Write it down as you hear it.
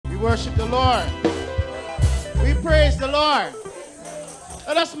worship the Lord. We praise the Lord.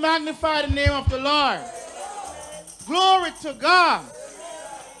 Let us magnify the name of the Lord. Glory to God.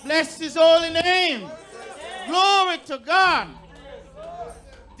 Bless his holy name. Glory to God.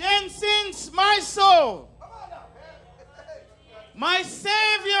 Then sings my soul, my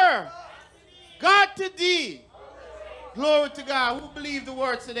Savior, God to thee. Glory to God. Who believe the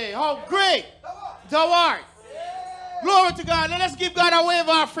word today? How great thou art. Glory to God. Let us give God a wave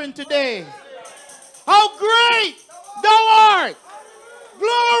offering today. How great thou art.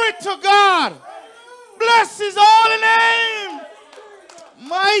 Glory to God. Bless his holy name.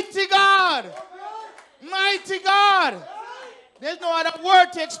 Mighty God. Mighty God. There's no other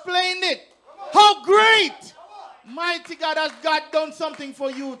word to explain it. How great. Mighty God, has God done something for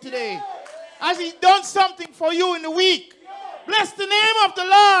you today? Has he done something for you in the week? Bless the name of the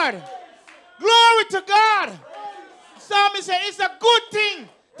Lord. Glory to God. Psalmist said it's a good thing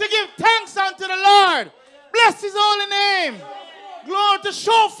to give thanks unto the Lord. Bless his holy name. Glory, to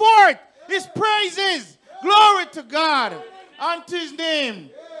show forth his praises. Glory to God. Unto his name.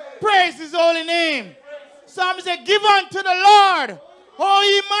 Praise his holy name. Psalmist said, give unto the Lord, O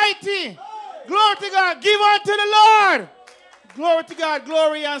ye mighty. Glory to God. Give unto the Lord. Glory to God.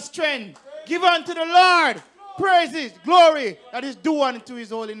 Glory and strength. Give unto the Lord praises, glory that is due unto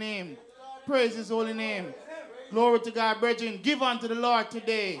his holy name. Praise his holy name. Glory to God, brethren. Give unto the Lord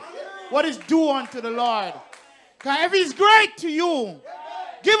today what is due unto the Lord. Because if he's great to you,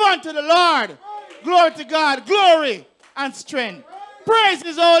 give unto the Lord. Glory to God, glory and strength. Praise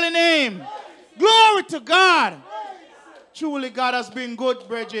his holy name. Glory to God. Truly God has been good,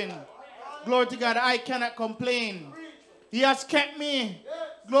 brethren. Glory to God, I cannot complain. He has kept me,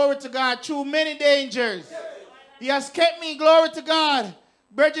 glory to God, through many dangers. He has kept me, glory to God,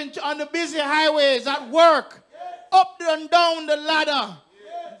 brethren, on the busy highways, at work, up and down the ladder,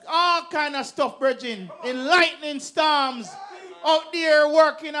 all kind of stuff, brethren, in lightning storms, out there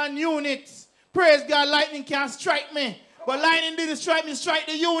working on units. Praise God, lightning can't strike me, but lightning didn't strike me, strike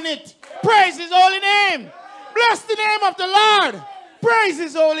the unit. Praise his holy name. Bless the name of the Lord. Praise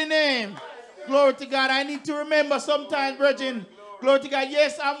his holy name. Glory to God. I need to remember sometimes, brethren. Glory to God.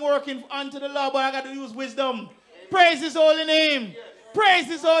 Yes, I'm working unto the Lord, but I got to use wisdom. Praise his holy name. Praise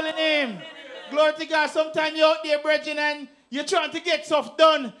his holy name. Glory to God. Sometimes you're out there, brethren, and you're trying to get stuff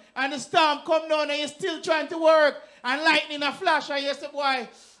done, and the storm come down, and you're still trying to work, and lightning a flash, and you say, boy,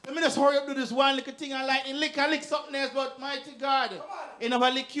 let me just hurry up, do this one little thing, and lightning lick something else, but mighty God, he never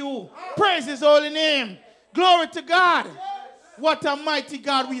lick you. Praise his holy name. Glory to God. What a mighty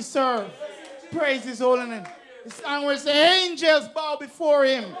God we serve. Praise his holy name. The song will say, angels bow before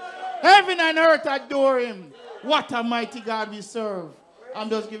him. Heaven and earth adore him. What a mighty God we serve. I'm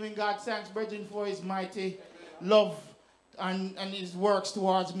just giving God thanks, brethren, for his mighty love and his works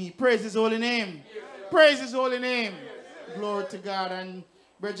towards me. Praise his holy name. Praise his holy name. Glory to God. And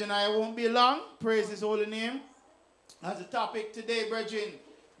brethren, I won't be long. Praise his holy name. As a topic today, brethren,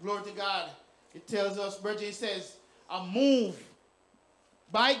 glory to God. It tells us, brethren, it says, a move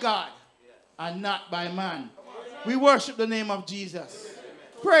by God and not by man. We worship the name of Jesus.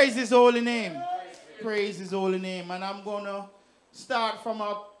 Praise his holy name. Praise his holy name. And I'm going to start from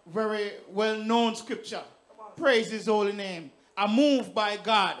a very well-known scripture. Praise his holy name. A move by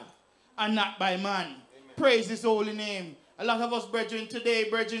God and not by man. Amen. Praise his holy name. A lot of us, brethren, today,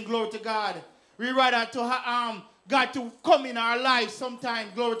 brethren, glory to God. We rather to God to come in our lives sometime,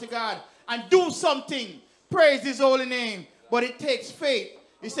 glory to God, and do something. Praise his holy name. But it takes faith.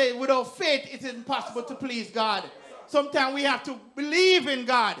 He said, without faith, it's impossible to please God. Sometimes we have to believe in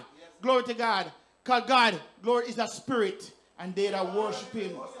God. Glory to God. Because God, glory, is a spirit. And they that worship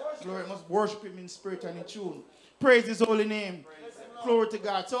him, glory, must worship him in spirit and in truth. Praise his holy name. Glory to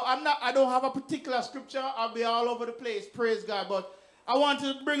God. So I don't have a particular scripture. I'll be all over the place. Praise God. But I want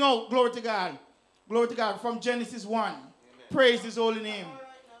to bring out, glory to God. Glory to God, from Genesis 1. Amen. Praise his holy name.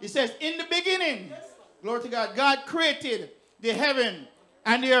 It says, in the beginning, glory to God, God created the heaven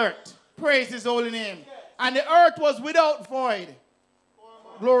and the earth. Praise his holy name. And the earth was without void.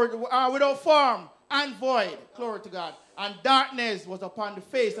 Glory, without form and void. Glory to God. And darkness was upon the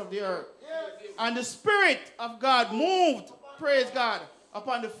face of the earth. And the Spirit of God moved, praise God,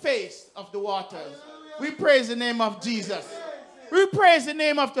 upon the face of the waters. We praise the name of Jesus. We praise the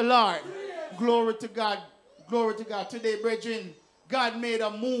name of the Lord. Glory to God. Glory to God. Today, brethren, God made a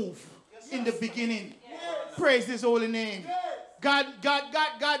move in the beginning. Praise his holy name. God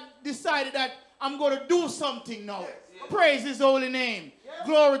decided that I'm going to do something now. Praise his holy name.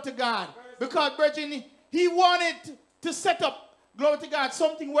 Glory to God. Because, brethren, he wanted to set up, glory to God,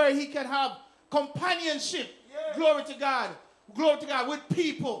 something where he can have companionship, glory to God, Glory to God. With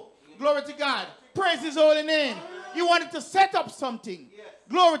people. Glory to God. Praise his holy name. He wanted to set up something.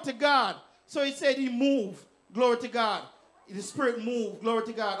 Glory to God. So he said he moved. Glory to God. The Spirit moved. Glory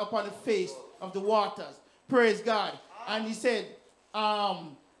to God. Upon the face of the waters. Praise God. And he said,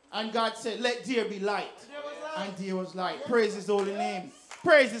 and God said, let there be light. And there was light. Praise his holy name.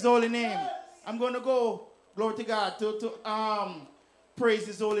 Praise his holy name. I'm going to go, glory to God, to praise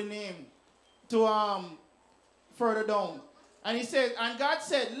his holy name. To further down. And he said, and God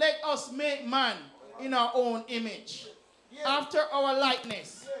said, let us make man in our own image, after our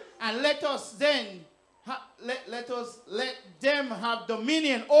likeness. And let us then, let them have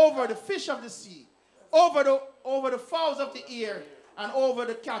dominion over the fish of the sea, over the fowls of the air, and over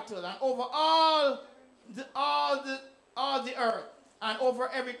the cattle, and over all the earth, and over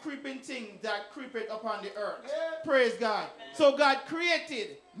every creeping thing that creepeth upon the earth. Praise God. So God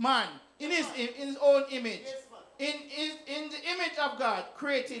created man in his own image. In the image of God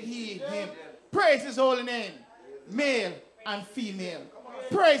created he him. Praise his holy name. Male and female.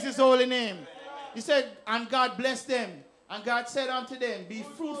 Praise his holy name. He said, and God blessed them. And God said unto them, be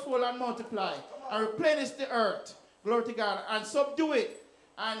fruitful and multiply, and replenish the earth. Glory to God. And subdue it,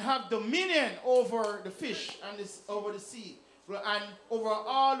 and have dominion over the fish, and over the sea, and over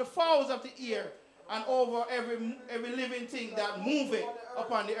all the fowls of the air, and over every living thing that moveth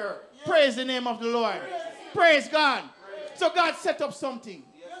upon the earth. Praise the name of the Lord. Praise God. So God set up something.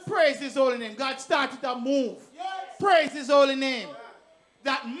 Praise his holy name. God started a move. Praise his holy name.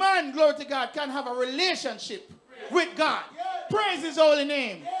 That man, glory to God, can have a relationship with God. Praise his holy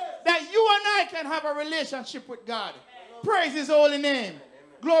name. That you and I can have a relationship with God. Praise his holy name.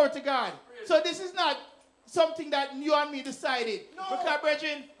 Glory to God. So this is not something that you and me decided. Because,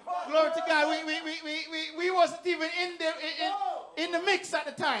 brethren, glory to God, we wasn't even in the mix at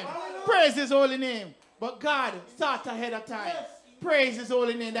the time. Praise his holy name. But God thought ahead of time. Praise his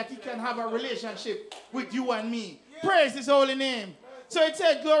holy name, that he can have a relationship with you and me. Praise his holy name. So it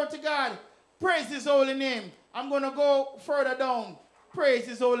said, glory to God. Praise his holy name. I'm going to go further down. Praise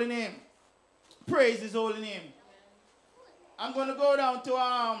his holy name. Praise his holy name. I'm going to go down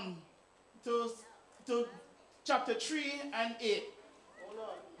to chapter 3 and 8.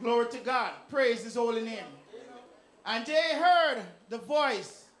 Glory to God. Praise his holy name. And they heard the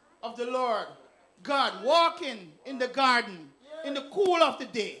voice of the Lord God walking in the garden in the cool of the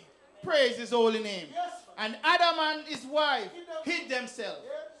day. Praise his holy name. And Adam and his wife hid themselves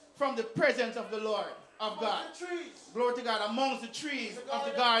from the presence of the Lord of God. Glory to God. Amongst the trees of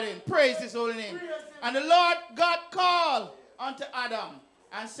the garden. Praise his holy name. And the Lord God called unto Adam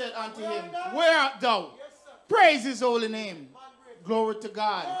and said unto him, where art thou? Praise his holy name. Glory to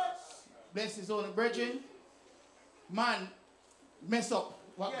God. Bless his holy brethren. Man mess up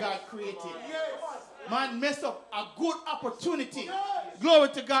what God created. Man mess up a good opportunity. Glory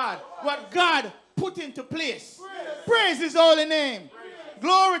to God. What God put into place. Praise his holy name.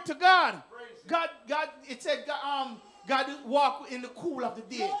 Glory to God. God, it said God walked in the cool of the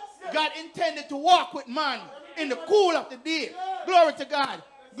day. God intended to walk with man in the cool of the day. Glory to God.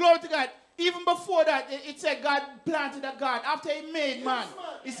 Glory to God. Even before that, it said God planted a garden. After he made man,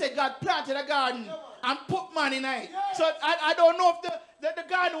 he said God planted a garden and put man in it. So I don't know if the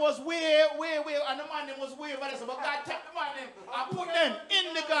garden was way, and the man was way, but God took the man and put them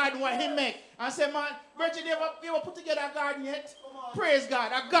in the garden where he made. And said, man, Bridget, you ever put together a garden yet? Praise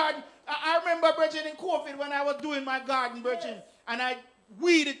God. A garden. I remember, Bridget, in COVID when I was doing my garden, Bridget, and I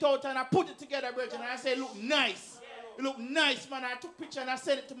weeded it out and I put it together, Bridget, and I said, look nice. It looked nice, man. I took picture and I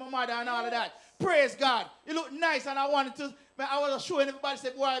sent it to my mother and all of that. Praise God. It looked nice and I wanted to, I was showing everybody,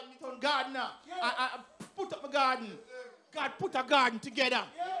 said, boy, I'm gardener. I put up a garden. God put a garden together.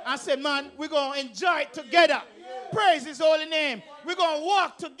 I said, man, we're going to enjoy it together. Praise his holy name. We're going to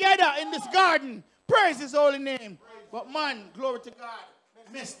walk together in this garden. Praise his holy name. But man, glory to God,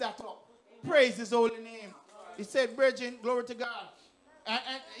 messed that up. Praise his holy name. He said, virgin, glory to God. And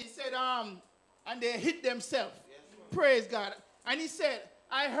he said, and they hid themselves. Praise God. And he said,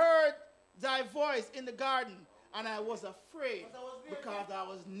 I heard thy voice in the garden, and I was afraid because I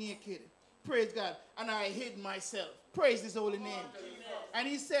was naked. Praise God. And I hid myself. Praise his holy name. And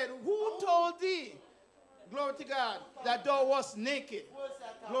he said, who told thee, glory to God, that thou wast naked?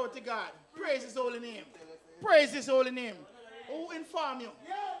 Glory to God. Praise his holy name. Praise his holy name. Who inform you?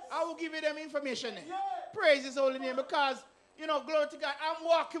 I will give you them information. Praise his holy name, because, you know, glory to God, I'm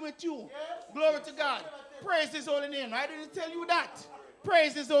walking with you. Glory to God. Praise his holy name. I didn't tell you that.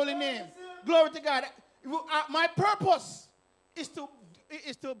 Praise his holy name. Glory to God. My purpose is to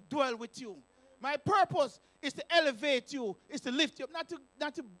dwell with you. My purpose is to elevate you, is to lift you up,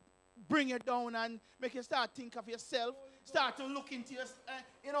 not to bring you down and make you start think of yourself. start to look into your,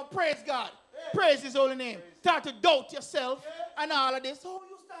 praise God. Praise his holy name. Start to doubt yourself and all of this. So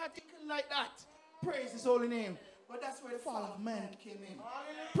you start thinking like that. Praise his holy name. But that's where the fall of man came in.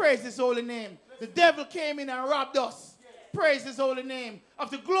 Praise his holy name. The devil came in and robbed us. Praise his holy name of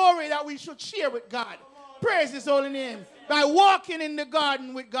the glory that we should share with God. Praise his holy name. By walking in the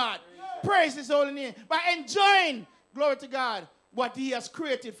garden with God. Praise his holy name. By enjoying, glory to God, what he has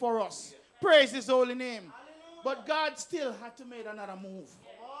created for us. Praise his holy name. But God still had to make another move.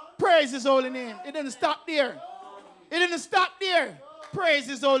 Praise his holy name. It didn't stop there. It didn't stop there. Praise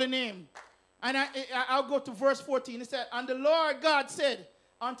his holy name. And I'll go to verse 14. It said, and the Lord God said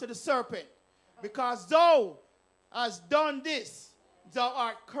unto the serpent, because thou hast done this, thou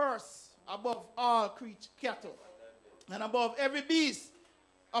art cursed above all cattle, and above every beast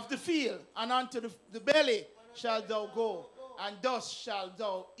of the field, and unto the belly shalt thou go, and thus shalt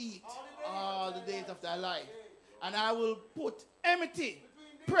thou eat all the days of thy life. And I will put enmity,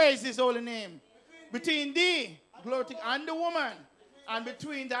 praise his holy name, between thee, glory to God, and the woman, and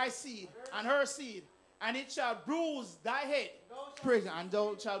between thy seed and her seed, and it shall bruise thy head, praise, and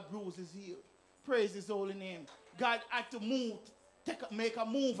thou shalt bruise his heel. Praise his holy name. God had to move, make a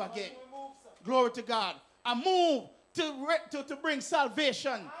move again. Glory to God. A move to bring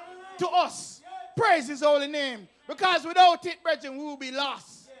salvation to us. Praise his holy name. Because without it, brethren, we will be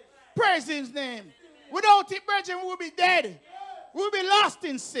lost. Praise his name. Without it, brethren, we will be dead. We will be lost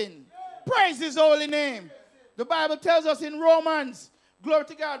in sin. Praise his holy name. The Bible tells us in Romans, glory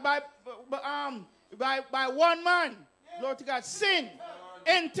to God, by one man, glory to God, sin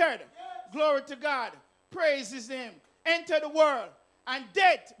entered. Glory to God. Praise his name. Enter the world. And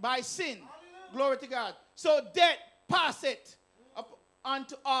death by sin. Glory to God. So death passeth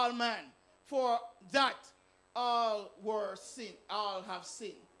unto all men. For that all were sin. All have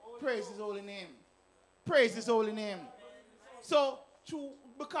sinned. Praise his holy name. Praise his holy name. So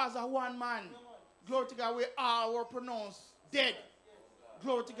because of one man, glory to God, we all were pronounced dead.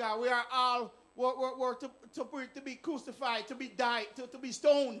 Glory to God. We are all were to be crucified, to be died, to be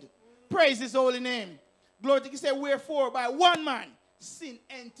stoned. Praise his holy name. Glory to God. He said, wherefore by one man sin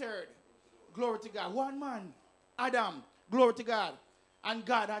entered. Glory to God. One man, Adam. Glory to God. And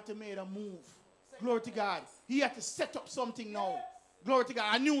God had to make a move. Glory to God. He had to set up something now. Glory to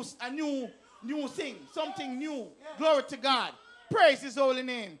God. A new thing. Something new. Glory to God. Praise his holy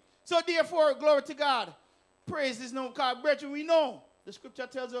name. So therefore, glory to God. Praise his name. God, brethren, we know the scripture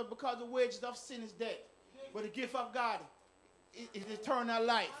tells us because the wages of sin is death. But the gift of God is eternal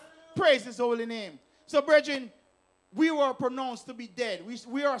life. Praise his holy name. So, brethren, we were pronounced to be dead.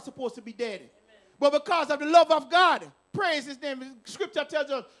 We are supposed to be dead. Amen. But because of the love of God, praise his name, scripture tells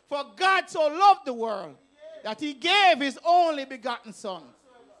us, for God so loved the world that he gave his only begotten son,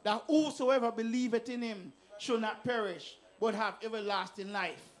 that whosoever believeth in him shall not perish, but have everlasting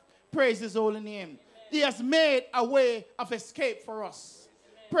life. Praise his holy name. Amen. He has made a way of escape for us.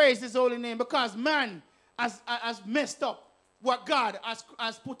 Amen. Praise his holy name, because man has messed up what God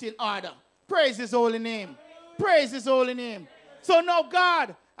has put in order. Praise his holy name. Praise his holy name. So now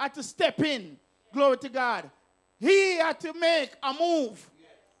God had to step in. Glory to God. He had to make a move.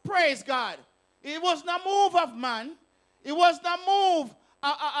 Praise God. It wasn't a move of man. It wasn't a move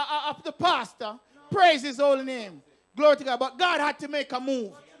of the pastor. Praise his holy name. Glory to God. But God had to make a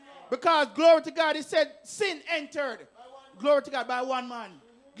move. Because, glory to God, he said, sin entered. Glory to God, by one man.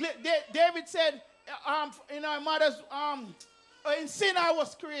 David said, in our mother's, in sin I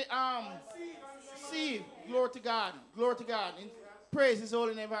was created. See, glory to God. Glory to God. Praise his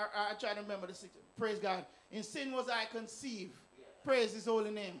holy name. I try to remember the scripture. Praise God. In sin was I conceived. Praise his holy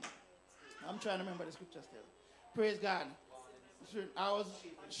name. I'm trying to remember the scripture still. Praise God. I was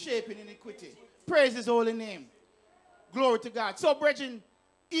shaping iniquity. Praise his holy name. Glory to God. So, brethren,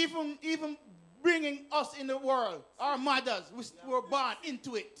 even bringing us in the world, our mothers, we were born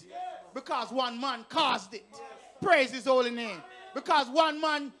into it. Because one man caused it. Praise his holy name. Because one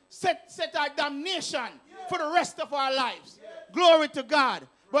man set our damnation for the rest of our lives. Glory to God.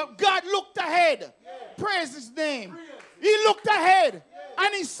 But God looked ahead. Praise his name. He looked ahead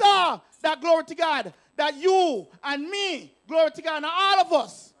and he saw that, glory to God, that you and me, glory to God, and all of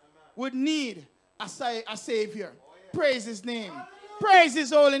us would need a Savior. Praise his name. Praise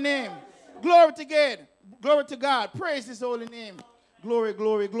his holy name. Glory to God. Glory to God. Praise his holy name. Glory,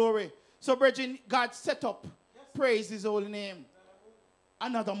 glory, glory. So, brethren, God set up. Praise his holy name.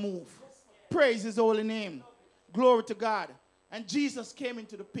 Another move. Praise his holy name. Glory to God. And Jesus came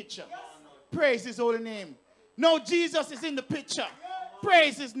into the picture. Praise his holy name. No, Jesus is in the picture.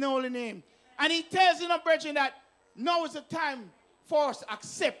 Praise his holy name. And he tells us, brethren, that now is the time for us to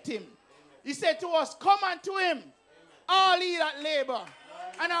accept him. He said to us, come unto him, all ye that labor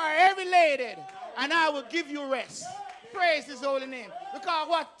and are heavy laden, and I will give you rest. Praise his holy name. Because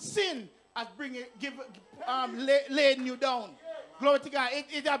what sin has laden you down. Glory to God.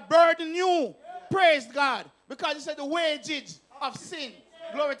 It has burdened you. Praise God. Because he said the wages of sin,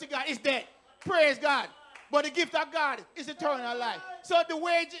 glory to God, is death. Praise God. But the gift of God is eternal life. So the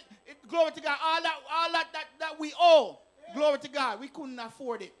wages, glory to God, all that we owe, glory to God, we couldn't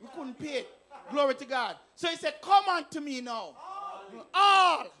afford it. We couldn't pay it. Glory to God. So he said, come unto me now.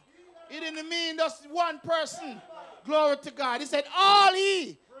 All. He didn't mean just one person. Glory to God. He said, all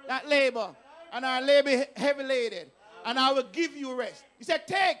ye that labor and are heavy laden, and I will give you rest. He said,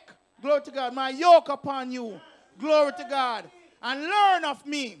 take, glory to God, my yoke upon you. Glory to God. And learn of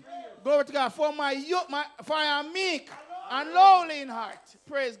me. Glory to God. For I am meek and lowly in heart.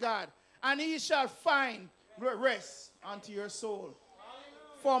 Praise God. And ye shall find rest unto your soul.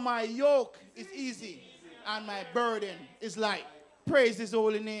 For my yoke is easy and my burden is light. Praise his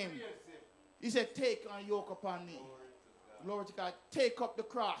holy name. He said, take my yoke upon me. Glory to God. Take up the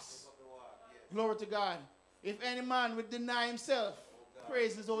cross. Glory to God. If any man would deny himself,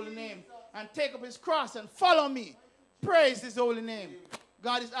 praise his holy name, and take up his cross and follow me, praise his holy name.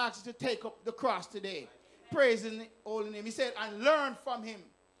 God is asking you to take up the cross today. Praise his holy name. He said, and learn from him.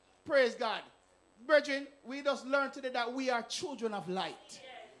 Praise God. Brethren, we just learned today that we are children of light.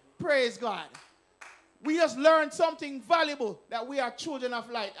 Praise God. We just learned something valuable, that we are children of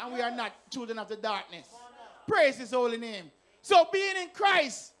light and we are not children of the darkness. Praise his holy name. So being in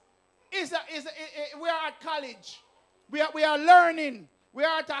Christ we are at college. We are learning. We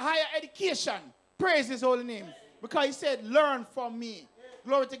are at a higher education. Praise his holy name. Because he said, learn from me.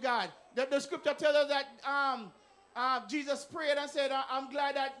 Glory to God. The scripture tells us that Jesus prayed and said, I'm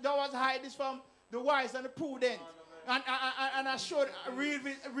glad that thou hast hide this from the wise and the prudent. And I should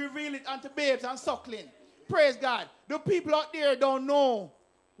reveal it unto babes and suckling. Praise God. The people out there don't know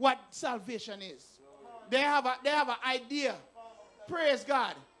what salvation is. They have an idea. Praise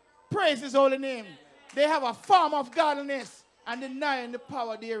God. Praise his holy name. They have a form of godliness and denying the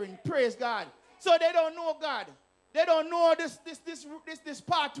power therein. Praise God. So they don't know God. They don't know this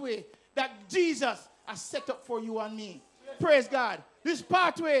pathway that Jesus has set up for you and me. Praise God. This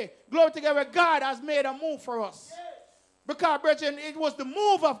pathway, glory to God, where God has made a move for us. Because, brethren, it was the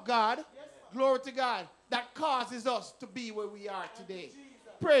move of God, glory to God, that causes us to be where we are today.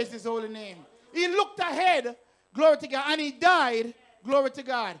 Praise his holy name. He looked ahead, glory to God, and he died, glory to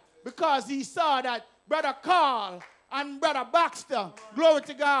God, because he saw that Brother Carl and Brother Baxter, glory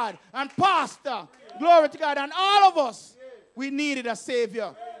to God, and Pastor, glory to God, and all of us, we needed a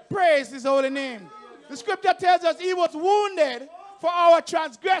Savior. Praise his holy name. The scripture tells us he was wounded for our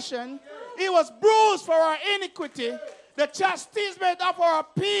transgression. He was bruised for our iniquity. The chastisement of our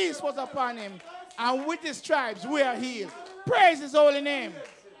peace was upon him. And with his stripes we are healed. Praise his holy name.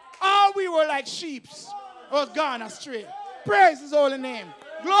 All we were like sheep was gone astray. Praise his holy name.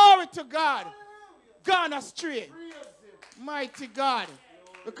 Glory to God. Gone astray. Mighty God.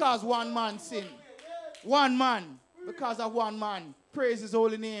 Because one man sinned. One man. Because of one man. Praise his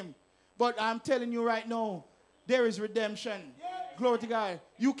holy name. But I'm telling you right now, there is redemption. Glory to God.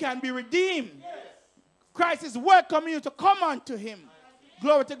 You can be redeemed. Christ is welcoming you to come unto him.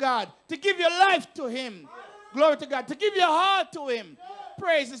 Glory to God. To give your life to him. Glory to God. To give your heart to him.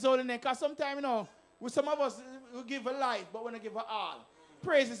 Praise his holy name. Because sometimes, you know, some of us will give a life, but we don't give a all.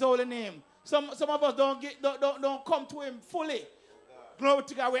 Praise his holy name. Some of us don't come to him fully. Glory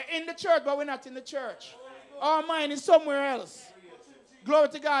to God. We're in the church, but we're not in the church. Our mind is somewhere else. Glory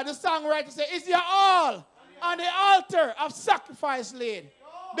to God. The songwriter said, is your all on the altar of sacrifice laid?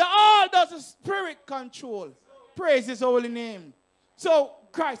 The all does the spirit control. Praise his holy name. So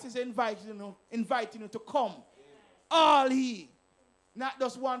Christ is inviting you to come. All he. Not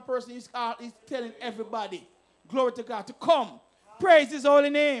just one person. He's telling everybody. Glory to God. To come. Praise his holy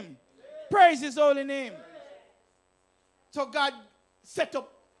name. Praise his holy name. So God set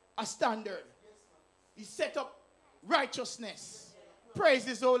up a standard. He set up righteousness. Praise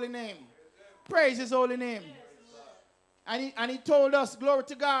his holy name. Praise his holy name. And he told us, glory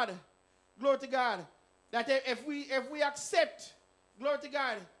to God, that if we accept, glory to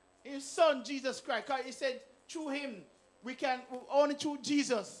God, his son Jesus Christ, he said through him, only through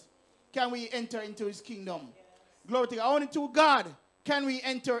Jesus can we enter into his kingdom. Glory to God. Only through God can we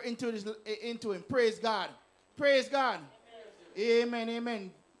enter into him. Praise God. Praise God. Amen,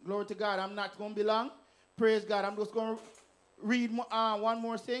 amen. Glory to God. I'm not going to be long. Praise God. I'm just going to read one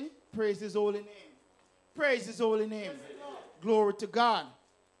more thing. Praise his holy name. Praise his holy name. Glory to God.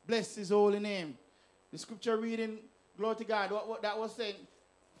 Bless his holy name. The scripture reading, glory to God, what that was saying.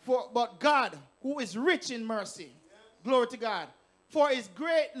 But God, who is rich in mercy, Glory to God. For his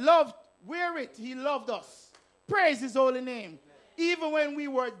great love, wherewith he loved us. Praise his holy name. Even when we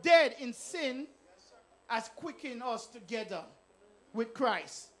were dead in sin, has quickened us together with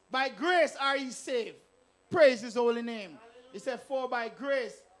Christ. By grace are ye saved. Praise his holy name. He said, for by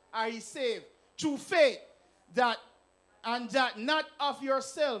grace are ye saved. Through faith, that not of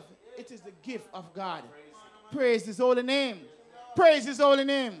yourself. It is the gift of God. Praise his holy name. Praise his holy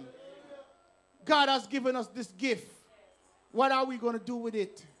name. God has given us this gift. What are we going to do with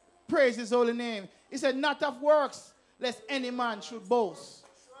it? Praise his holy name. He said, not of works, lest any man should boast.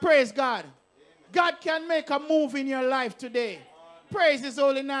 Praise God. God can make a move in your life today. Praise his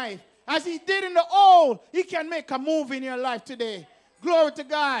holy name. As he did in the old, he can make a move in your life today. Glory to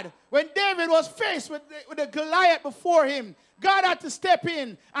God. When David was faced with the Goliath before him, God had to step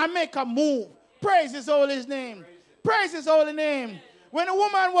in and make a move. Praise his holy name. Praise his holy name. When a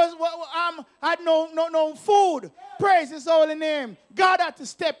woman had no food, praise his holy name. God had to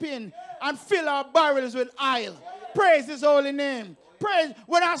step in and fill our barrels with oil. Praise his holy name. Praise.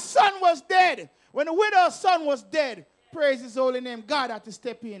 When our son was dead, when the widow's son was dead, praise his holy name. God had to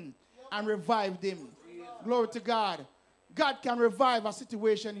step in and revive him. Glory to God. God can revive a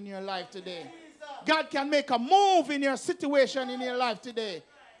situation in your life today. God can make a move in your situation in your life today.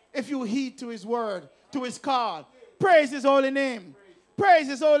 If you heed to his word, to his call. Praise his holy name. Praise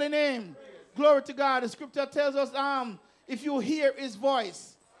his holy name. Glory to God. The scripture tells us, if you hear his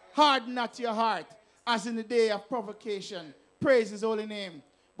voice, harden not your heart, as in the day of provocation. Praise his holy name.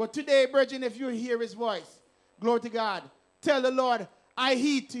 But today, brethren, if you hear his voice, glory to God, tell the Lord, I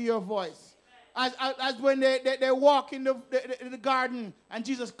heed to your voice. As when they walk in the garden and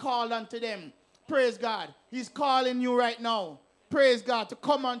Jesus called unto them. Praise God. He's calling you right now. Praise God, to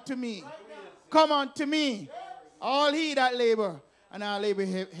come unto me. Come unto me. All he that labor, and I'll labor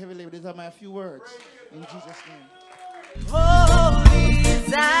heavy labor. These are my few words. In Jesus' name. Holy